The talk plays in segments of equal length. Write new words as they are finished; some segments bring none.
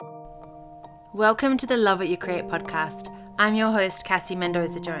Welcome to the Love What You Create podcast. I'm your host, Cassie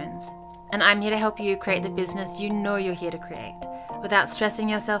Mendoza Jones, and I'm here to help you create the business you know you're here to create without stressing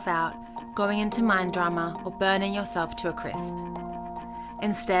yourself out, going into mind drama, or burning yourself to a crisp.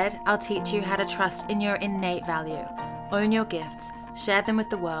 Instead, I'll teach you how to trust in your innate value, own your gifts, share them with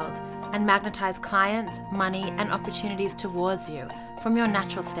the world, and magnetize clients, money, and opportunities towards you from your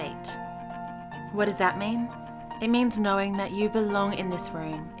natural state. What does that mean? It means knowing that you belong in this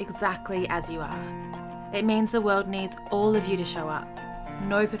room exactly as you are. It means the world needs all of you to show up.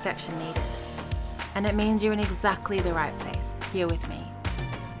 No perfection needed. And it means you're in exactly the right place, here with me.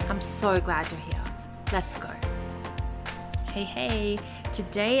 I'm so glad you're here. Let's go. Hey.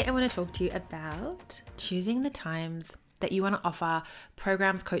 Today I want to talk to you about choosing the times that you want to offer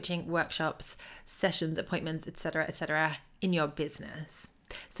programs, coaching, workshops, sessions, appointments, etc., in your business.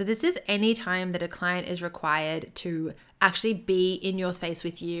 So this is any time that a client is required to actually be in your space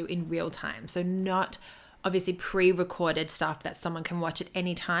with you in real time. So not obviously pre-recorded stuff that someone can watch at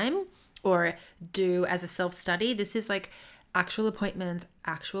any time or do as a self-study. This is like actual appointments,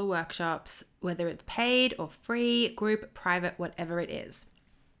 actual workshops, whether it's paid or free, group, private, whatever it is.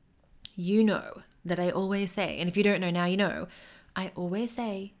 You know that I always say, and if you don't know now, you know, I always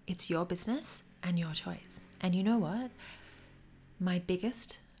say it's your business and your choice. And you know what? My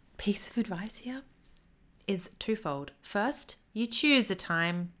biggest piece of advice here is twofold. First, you choose the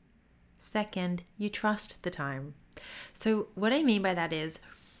time. Second, you trust the time. So what I mean by that is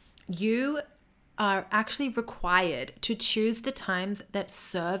you are actually required to choose the times that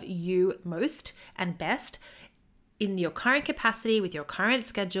serve you most and best in your current capacity, with your current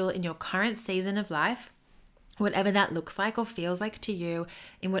schedule, in your current season of life. Whatever that looks like or feels like to you,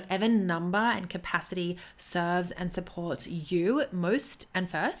 in whatever number and capacity serves and supports you most and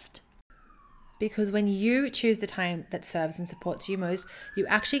first. Because when you choose the time that serves and supports you most, you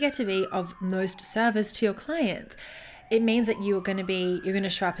actually get to be of most service to your clients. It means that you're going to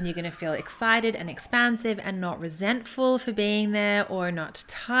show up and you're going to feel excited and expansive and not resentful for being there or not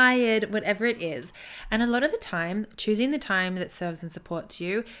tired, whatever it is. And a lot of the time, choosing the time that serves and supports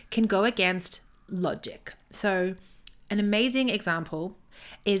you can go against logic. So an amazing example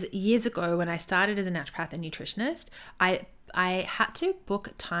is years ago when I started as a naturopath and nutritionist, I had to book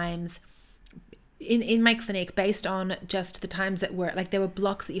times in my clinic based on just the times that were, like, there were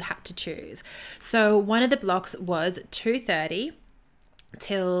blocks that you had to choose. So one of the blocks was 2:30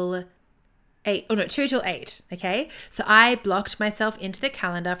 till 8, 2 till 8, okay? So I blocked myself into the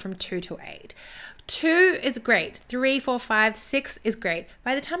calendar from 2 till 8. 2 is great. 3, 4, 5, 6 is great.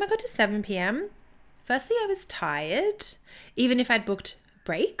 By the time I got to 7 p.m., firstly, I was tired, even if I'd booked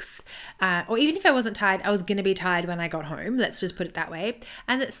breaks, or even if I wasn't tired, I was going to be tired when I got home. Let's just put it that way.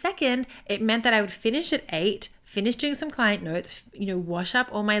 And second, it meant that I would finish at 8, finish doing some client notes, wash up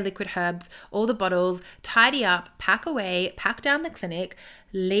all my liquid herbs, all the bottles, tidy up, pack away, pack down the clinic,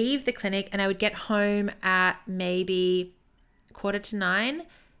 leave the clinic, and I would get home at maybe 8:45.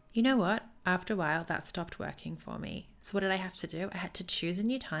 You know what? After a while, that stopped working for me. So what did I have to do? I had to choose a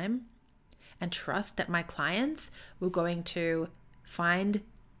new time and trust that my clients were going to find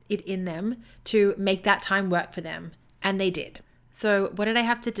it in them to make that time work for them. And they did. So what did I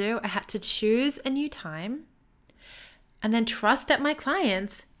have to do? I had to choose a new time and then trust that my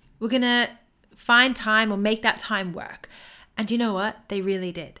clients were going to find time or make that time work. And you know what? They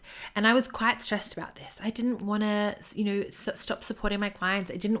really did. And I was quite stressed about this. I didn't want to, stop supporting my clients.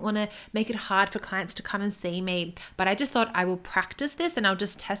 I didn't want to make it hard for clients to come and see me. But I just thought I will practice this and I'll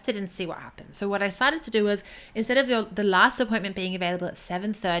just test it and see what happens. So what I started to do was, instead of the last appointment being available at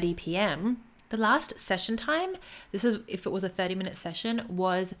 7:30 p.m., the last session time, this is if it was a 30-minute session,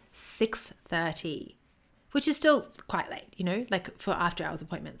 was 6:30, which is still quite late, like for after hours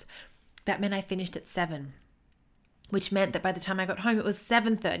appointments. That meant I finished at 7. Which meant that by the time I got home, it was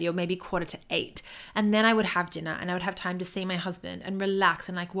 7:30 or maybe 7:45. And then I would have dinner and I would have time to see my husband and relax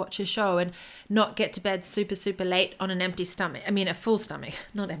and watch a show and not get to bed super, super late on an empty stomach. I mean, a full stomach,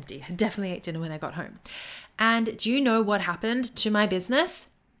 not empty. I definitely ate dinner when I got home. And do you know what happened to my business?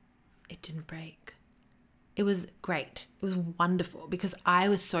 It didn't break. It was great. It was wonderful because I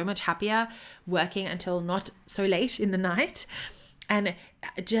was so much happier working until not so late in the night. And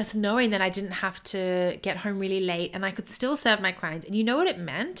just knowing that I didn't have to get home really late and I could still serve my clients. And you know what it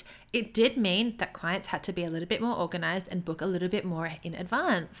meant? It did mean that clients had to be a little bit more organized and book a little bit more in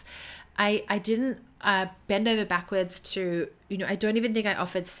advance. I didn't bend over backwards to, I don't even think I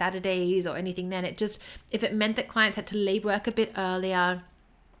offered Saturdays or anything then. If it meant that clients had to leave work a bit earlier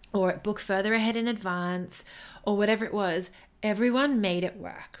or book further ahead in advance or whatever it was, everyone made it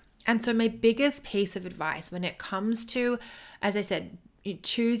work. And so my biggest piece of advice when it comes to, as I said,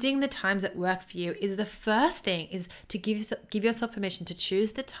 choosing the times that work for you is the first thing, is to give yourself permission to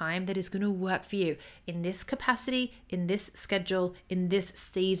choose the time that is going to work for you in this capacity, in this schedule, in this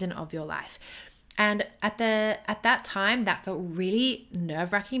season of your life. And at that time, that felt really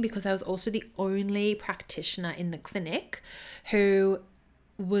nerve-wracking because I was also the only practitioner in the clinic who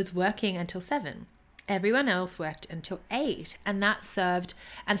was working until 7. Everyone else worked until 8, and that served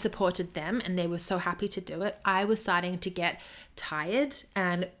and supported them, and they were so happy to do it. I was starting to get tired,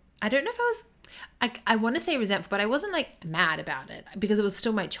 and I don't know if I want to say resentful, but I wasn't like mad about it because it was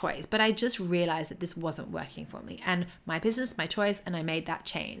still my choice. But I just realized that this wasn't working for me, and my business, my choice, and I made that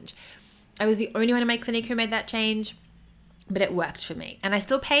change. I was the only one in my clinic who made that change, but it worked for me. And I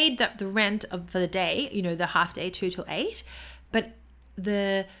still paid the rent for the day, the half day, 2 till 8. But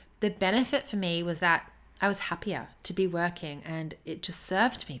the benefit for me was that I was happier to be working, and it just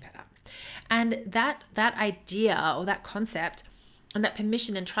served me better. And that idea or that concept and that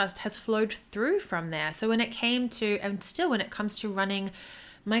permission and trust has flowed through from there. So when it came to, and still when it comes to running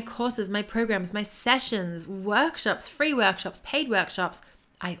my courses, my programs, my sessions, workshops, free workshops, paid workshops,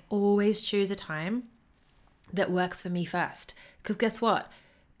 I always choose a time that works for me first. Because guess what?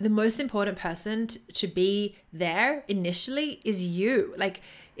 The most important person to be there initially is you. Like,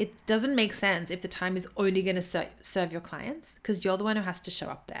 it doesn't make sense if the time is only going to serve your clients, because you're the one who has to show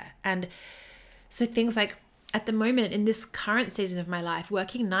up there. And so things like, at the moment in this current season of my life,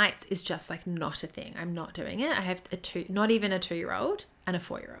 working nights is just like not a thing. I'm not doing it. I have not even a 2-year-old and a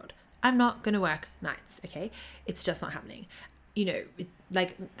 4-year-old. I'm not going to work nights. Okay. It's just not happening. It's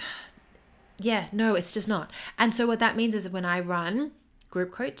just not. And so what that means is when I run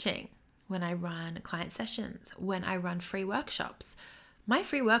group coaching, when I run client sessions, when I run free workshops, my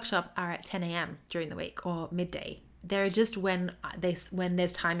free workshops are at 10 a.m. during the week or midday. They're just when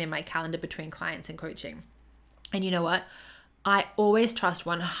there's time in my calendar between clients and coaching. And you know what? I always trust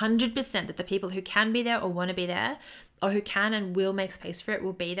 100% that the people who can be there or want to be there, or who can and will make space for it,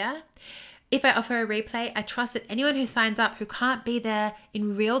 will be there. If I offer a replay, I trust that anyone who signs up who can't be there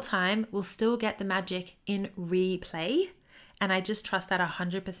in real time will still get the magic in replay. And I just trust that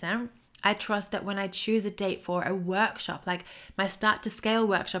 100%. I trust that when I choose a date for a workshop, like my Start to Scale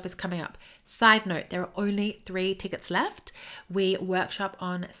workshop is coming up. Side note, there are only 3 tickets left. We workshop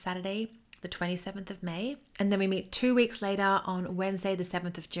on Saturday, the 27th of May. And then we meet 2 weeks later on Wednesday, the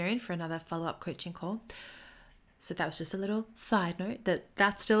 7th of June for another follow-up coaching call. So that was just a little side note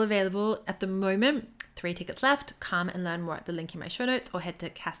that's still available at the moment. 3 tickets left. Come and learn more at the link in my show notes, or head to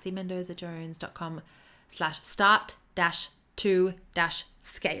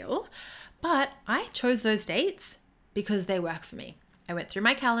cassiemendozajones.com/start-to-scale. But I chose those dates because they work for me. I went through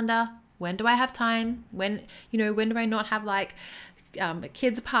my calendar. When do I have time? When do I not have like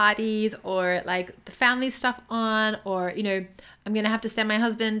kids parties or like the family stuff on, or I'm going to have to send my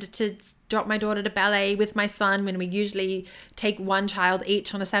husband to drop my daughter to ballet with my son when we usually take one child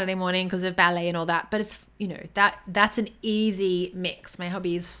each on a Saturday morning because of ballet and all that. But it's, that's an easy mix. My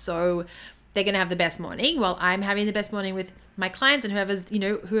hubby is so, they're going to have the best morning while I'm having the best morning with my clients, and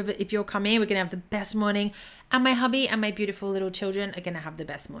whoever, if you're coming, we're going to have the best morning, and my hubby and my beautiful little children are going to have the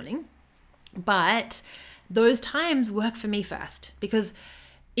best morning. But those times work for me first, because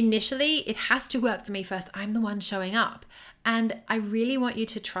initially it has to work for me first. I'm the one showing up. And I really want you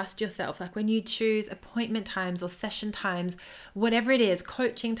to trust yourself. Like when you choose appointment times or session times, whatever it is,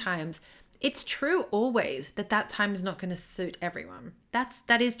 coaching times, it's true always that time is not going to suit everyone.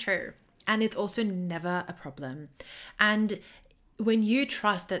 That is true. And it's also never a problem. And when you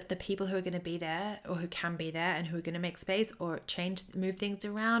trust that the people who are going to be there, or who can be there, and who are going to make space or move things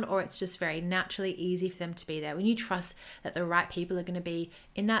around, or it's just very naturally easy for them to be there, when you trust that the right people are going to be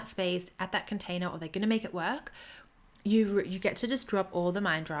in that space, at that container, or they're going to make it work, you get to just drop all the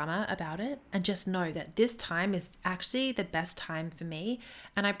mind drama about it and just know that this time is actually the best time for me.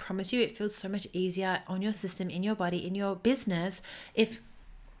 And I promise you, it feels so much easier on your system, in your body, in your business, if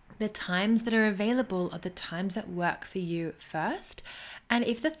the times that are available are the times that work for you first. And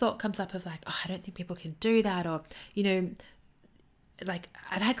if the thought comes up of like, oh, I don't think people can do that, or, like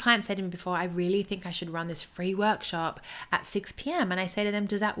I've had clients say to me before, I really think I should run this free workshop at 6 p.m. And I say to them,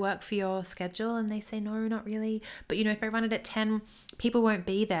 does that work for your schedule? And they say, no, not really. But if I run it at 10, people won't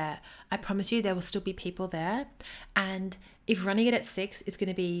be there. I promise you there will still be people there. And if running it at 6 is going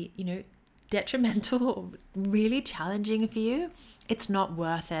to be, detrimental or really challenging for you, it's not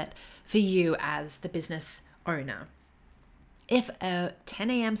worth it for you as the business owner. If a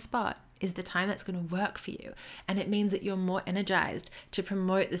 10 a.m. spot is the time that's going to work for you. And it means that you're more energized to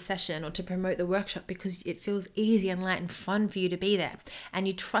promote the session or to promote the workshop because it feels easy and light and fun for you to be there. And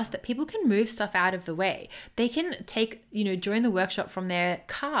you trust that people can move stuff out of the way. They can take, join the workshop from their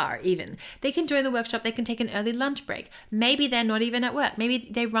car even. They can join the workshop, they can take an early lunch break. Maybe they're not even at work. Maybe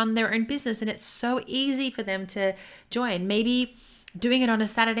they run their own business and it's so easy for them to join. Maybe doing it on a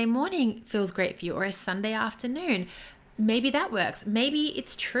Saturday morning feels great for you, or a Sunday afternoon. Maybe that works. Maybe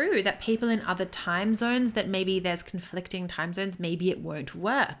it's true that people in other time zones, that maybe there's conflicting time zones, maybe it won't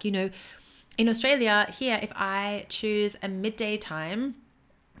work. In Australia here, if I choose a midday time,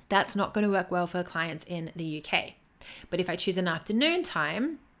 that's not going to work well for clients in the UK. But if I choose an afternoon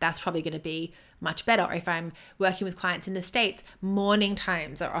time, that's probably going to be much better. Or if I'm working with clients in the States, morning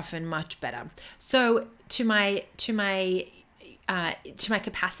times are often much better. So to my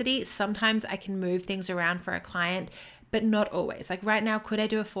capacity, sometimes I can move things around for a client, but not always. Like right now, could I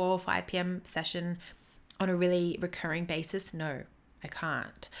do a 4 or 5 p.m. session on a really recurring basis? No, I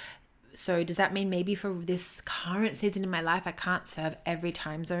can't. So does that mean maybe for this current season in my life, I can't serve every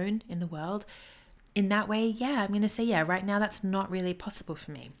time zone in the world? In that way, yeah, I'm going to say, yeah, right now that's not really possible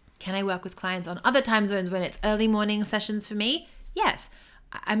for me. Can I work with clients on other time zones when it's early morning sessions for me? Yes.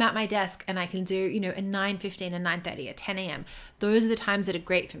 I'm at my desk and I can do, a 9:15, a 9:30, a 10 a.m. Those are the times that are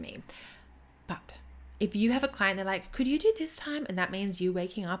great for me. But if you have a client, they're like, could you do this time? And that means you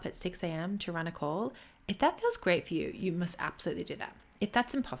waking up at 6 a.m. to run a call. If that feels great for you, you must absolutely do that. If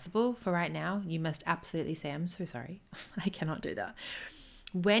that's impossible for right now, you must absolutely say, I'm so sorry. I cannot do that.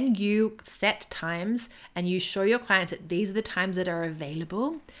 When you set times and you show your clients that these are the times that are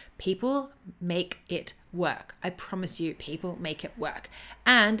available, people make it work. I promise you, people make it work.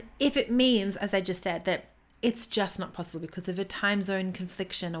 And if it means, as I just said, that it's just not possible because of a time zone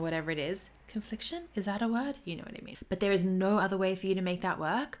confliction or whatever it is. Confliction? Is that a word? You know what I mean. But there is no other way for you to make that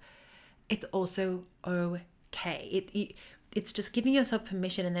work. It's also okay. It's just giving yourself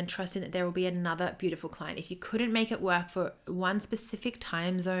permission and then trusting that there will be another beautiful client. If you couldn't make it work for one specific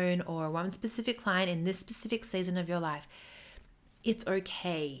time zone or one specific client in this specific season of your life, it's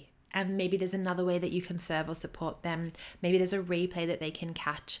okay. And maybe there's another way that you can serve or support them. Maybe there's a replay that they can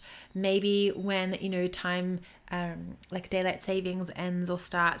catch. Maybe when, time like daylight savings ends or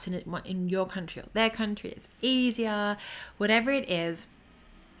starts in your country or their country, it's easier. Whatever it is,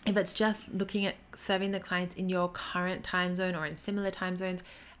 if it's just looking at serving the clients in your current time zone or in similar time zones,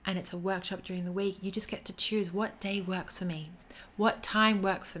 and it's a workshop during the week, you just get to choose what day works for me. What time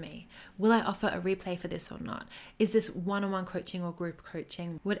works for me? Will I offer a replay for this or not? Is this one-on-one coaching or group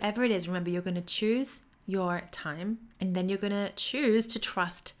coaching? Whatever it is, remember, you're going to choose your time and then you're going to choose to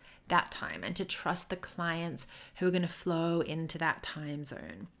trust that time and to trust the clients who are going to flow into that time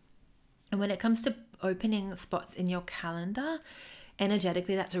zone. And when it comes to opening spots in your calendar,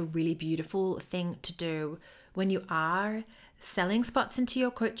 energetically, that's a really beautiful thing to do when you are selling spots into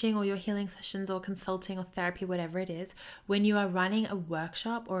your coaching or your healing sessions or consulting or therapy, whatever it is. When you are running a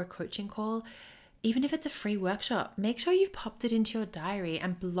workshop or a coaching call, even if it's a free workshop, make sure you've popped it into your diary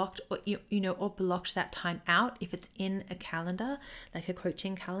and blocked or blocked that time out if it's in a calendar, like a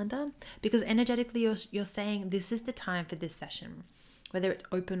coaching calendar, because energetically you're saying this is the time for this session. Whether it's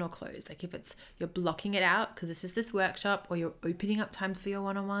open or closed, like if it's you're blocking it out because this workshop, or you're opening up times for your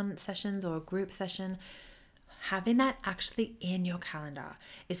one-on-one sessions or a group session, having that actually in your calendar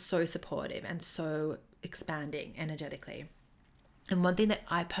is so supportive and so expanding energetically. And one thing that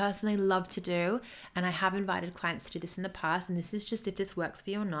I personally love to do, and I have invited clients to do this in the past, and this is just if this works for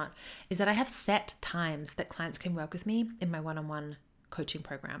you or not, is that I have set times that clients can work with me in my one-on-one coaching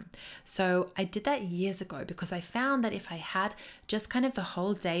program. So I did that years ago because I found that if I had just kind of the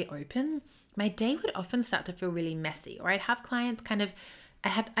whole day open, my day would often start to feel really messy, or I'd have clients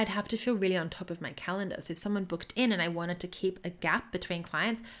I'd have to feel really on top of my calendar. So if someone booked in and I wanted to keep a gap between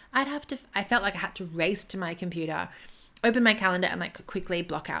clients, I felt like I had to race to my computer, open my calendar and like quickly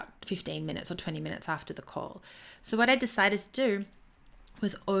block out 15 minutes or 20 minutes after the call. So what I decided to do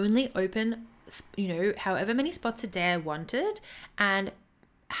was only open however many spots a day I wanted, and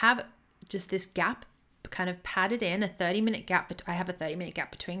have just this gap kind of padded in, a 30-minute gap. I have a 30-minute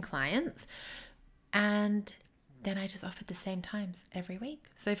gap between clients, and then I just offered the same times every week.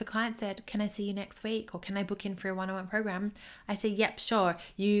 So if a client said, can I see you next week? Or can I book in for a one-on-one program? I say, yep, sure.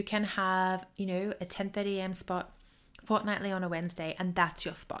 You can have, a 10:30 a.m. spot fortnightly on a Wednesday, and that's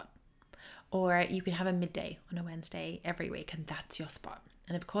your spot. Or you can have a midday on a Wednesday every week, and that's your spot.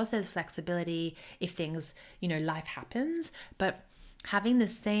 And of course, there's flexibility if things, life happens, but having the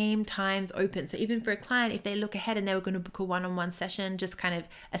same times open. So even for a client, if they look ahead and they were going to book a one-on-one session, just kind of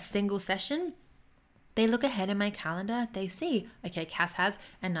a single session, They look ahead in my calendar, they see, okay, Cass has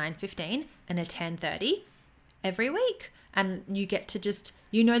a 9:15 and a 10:30 every week. And you get to just,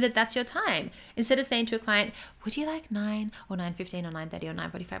 that that's your time. Instead of saying to a client, would you like 9 or 9:15 or 9:30 or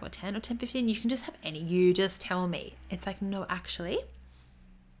 9:45 or 10 or 10:15? You can just have any. You just tell me. It's like, no, actually,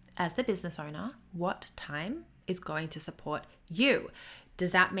 as the business owner, what time is going to support you?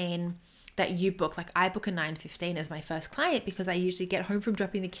 Does that mean that you book, like I book a 9:15 as my first client because I usually get home from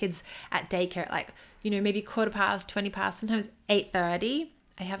dropping the kids at daycare at maybe 15:15, 20 past, sometimes 8:30.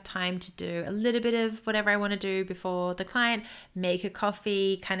 I have time to do a little bit of whatever I want to do before the client, make a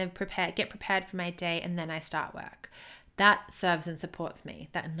coffee, kind of get prepared for my day, and then I start work. That serves and supports me.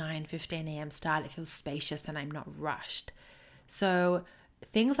 That 9:15 a.m. start, it feels spacious and I'm not rushed. So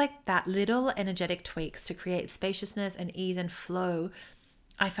things like that, little energetic tweaks to create spaciousness and ease and flow,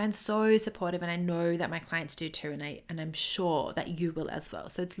 I find so supportive, and I know that my clients do too, and I'm sure that you will as well.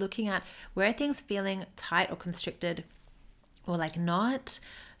 So it's looking at where are things feeling tight or constricted, or like not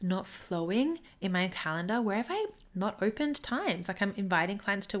flowing in my calendar. Where have I not opened times? Like I'm inviting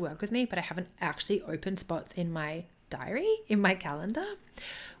clients to work with me, but I haven't actually opened spots in my diary, in my calendar.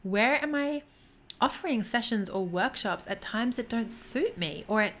 Where am I offering sessions or workshops at times that don't suit me,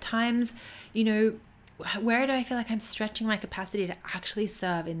 or at times, where do I feel like I'm stretching my capacity to actually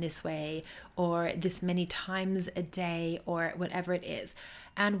serve in this way, or this many times a day, or whatever it is?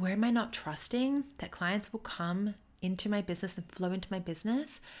 And where am I not trusting that clients will come into my business and flow into my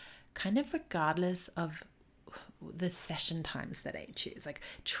business, kind of regardless of the session times that I choose? Like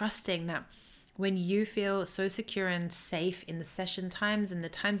trusting that when you feel so secure and safe in the session times and the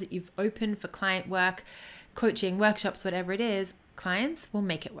times that you've opened for client work, coaching, workshops, whatever it is, clients will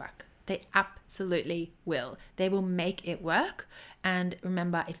make it work. They absolutely will. They will make it work. And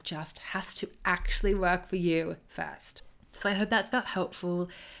remember, it just has to actually work for you first. So I hope that's felt helpful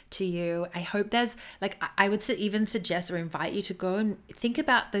to you. I hope there's I would even suggest or invite you to go and think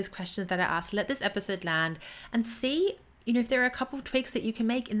about those questions that I asked. Let this episode land and see, if there are a couple of tweaks that you can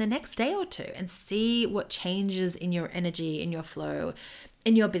make in the next day or two, and see what changes in your energy, in your flow,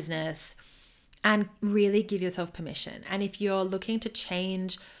 in your business, and really give yourself permission. And if you're looking to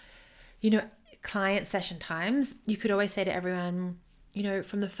change, client session times, you could always say to everyone,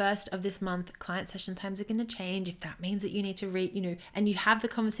 from the 1st of this month, client session times are going to change. If that means that you need to and you have the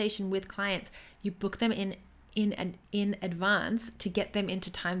conversation with clients, you book them in advance to get them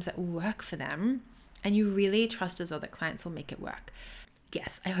into times that work for them. And you really trust as well that clients will make it work.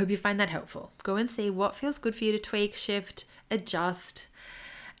 Yes, I hope you find that helpful. Go and see what feels good for you to tweak, shift, adjust.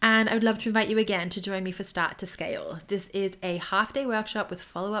 And I would love to invite you again to join me for Start to Scale. This is a half-day workshop with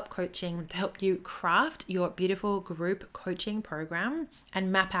follow-up coaching to help you craft your beautiful group coaching program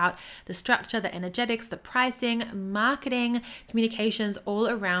and map out the structure, the energetics, the pricing, marketing, communications all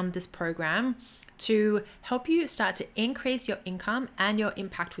around this program to help you start to increase your income and your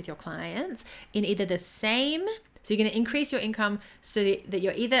impact with your clients in either the same, so you're going to increase your income so that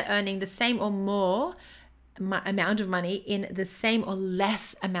you're either earning the same or more amount of money in the same or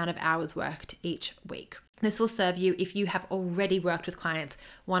less amount of hours worked each week. This will serve you if you have already worked with clients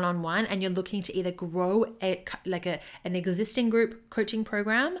one-on-one and you're looking to either grow an existing group coaching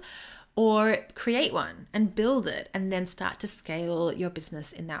program, or create one and build it and then start to scale your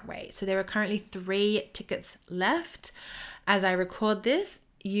business in that way. So there are currently 3 tickets left. As I record this,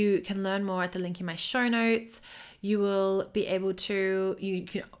 you can learn more at the link in my show notes. You will be able to, you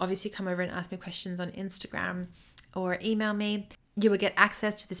can obviously come over and ask me questions on Instagram or email me. You will get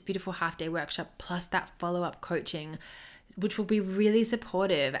access to this beautiful half-day workshop plus that follow-up coaching, which will be really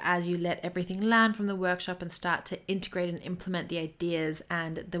supportive as you let everything land from the workshop and start to integrate and implement the ideas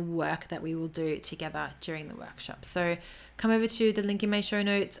and the work that we will do together during the workshop. So come over to the link in my show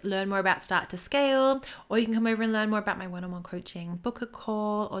notes, learn more about Start to Scale, or you can come over and learn more about my one-on-one coaching, book a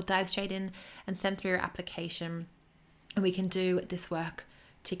call, or dive straight in and send through your application, and we can do this work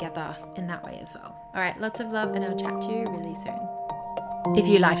together in that way as well. All right, lots of love, and I'll chat to you really soon. If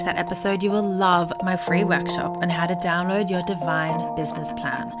you liked that episode, you will love my free workshop on how to download your divine business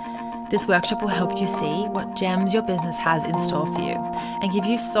plan. This workshop will help you see what gems your business has in store for you and give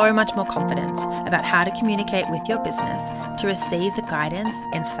you so much more confidence about how to communicate with your business to receive the guidance,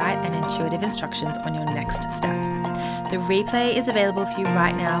 insight, and intuitive instructions on your next step. The replay is available for you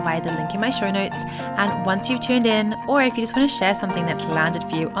right now via the link in my show notes. And once you've tuned in, or if you just want to share something that's landed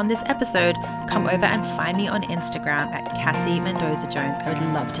for you on this episode, come over and find me on Instagram at Cassie Mendoza Jones. I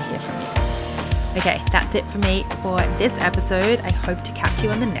would love to hear from you. Okay, that's it for me for this episode. I hope to catch you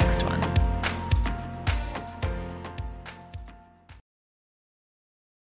on the next one.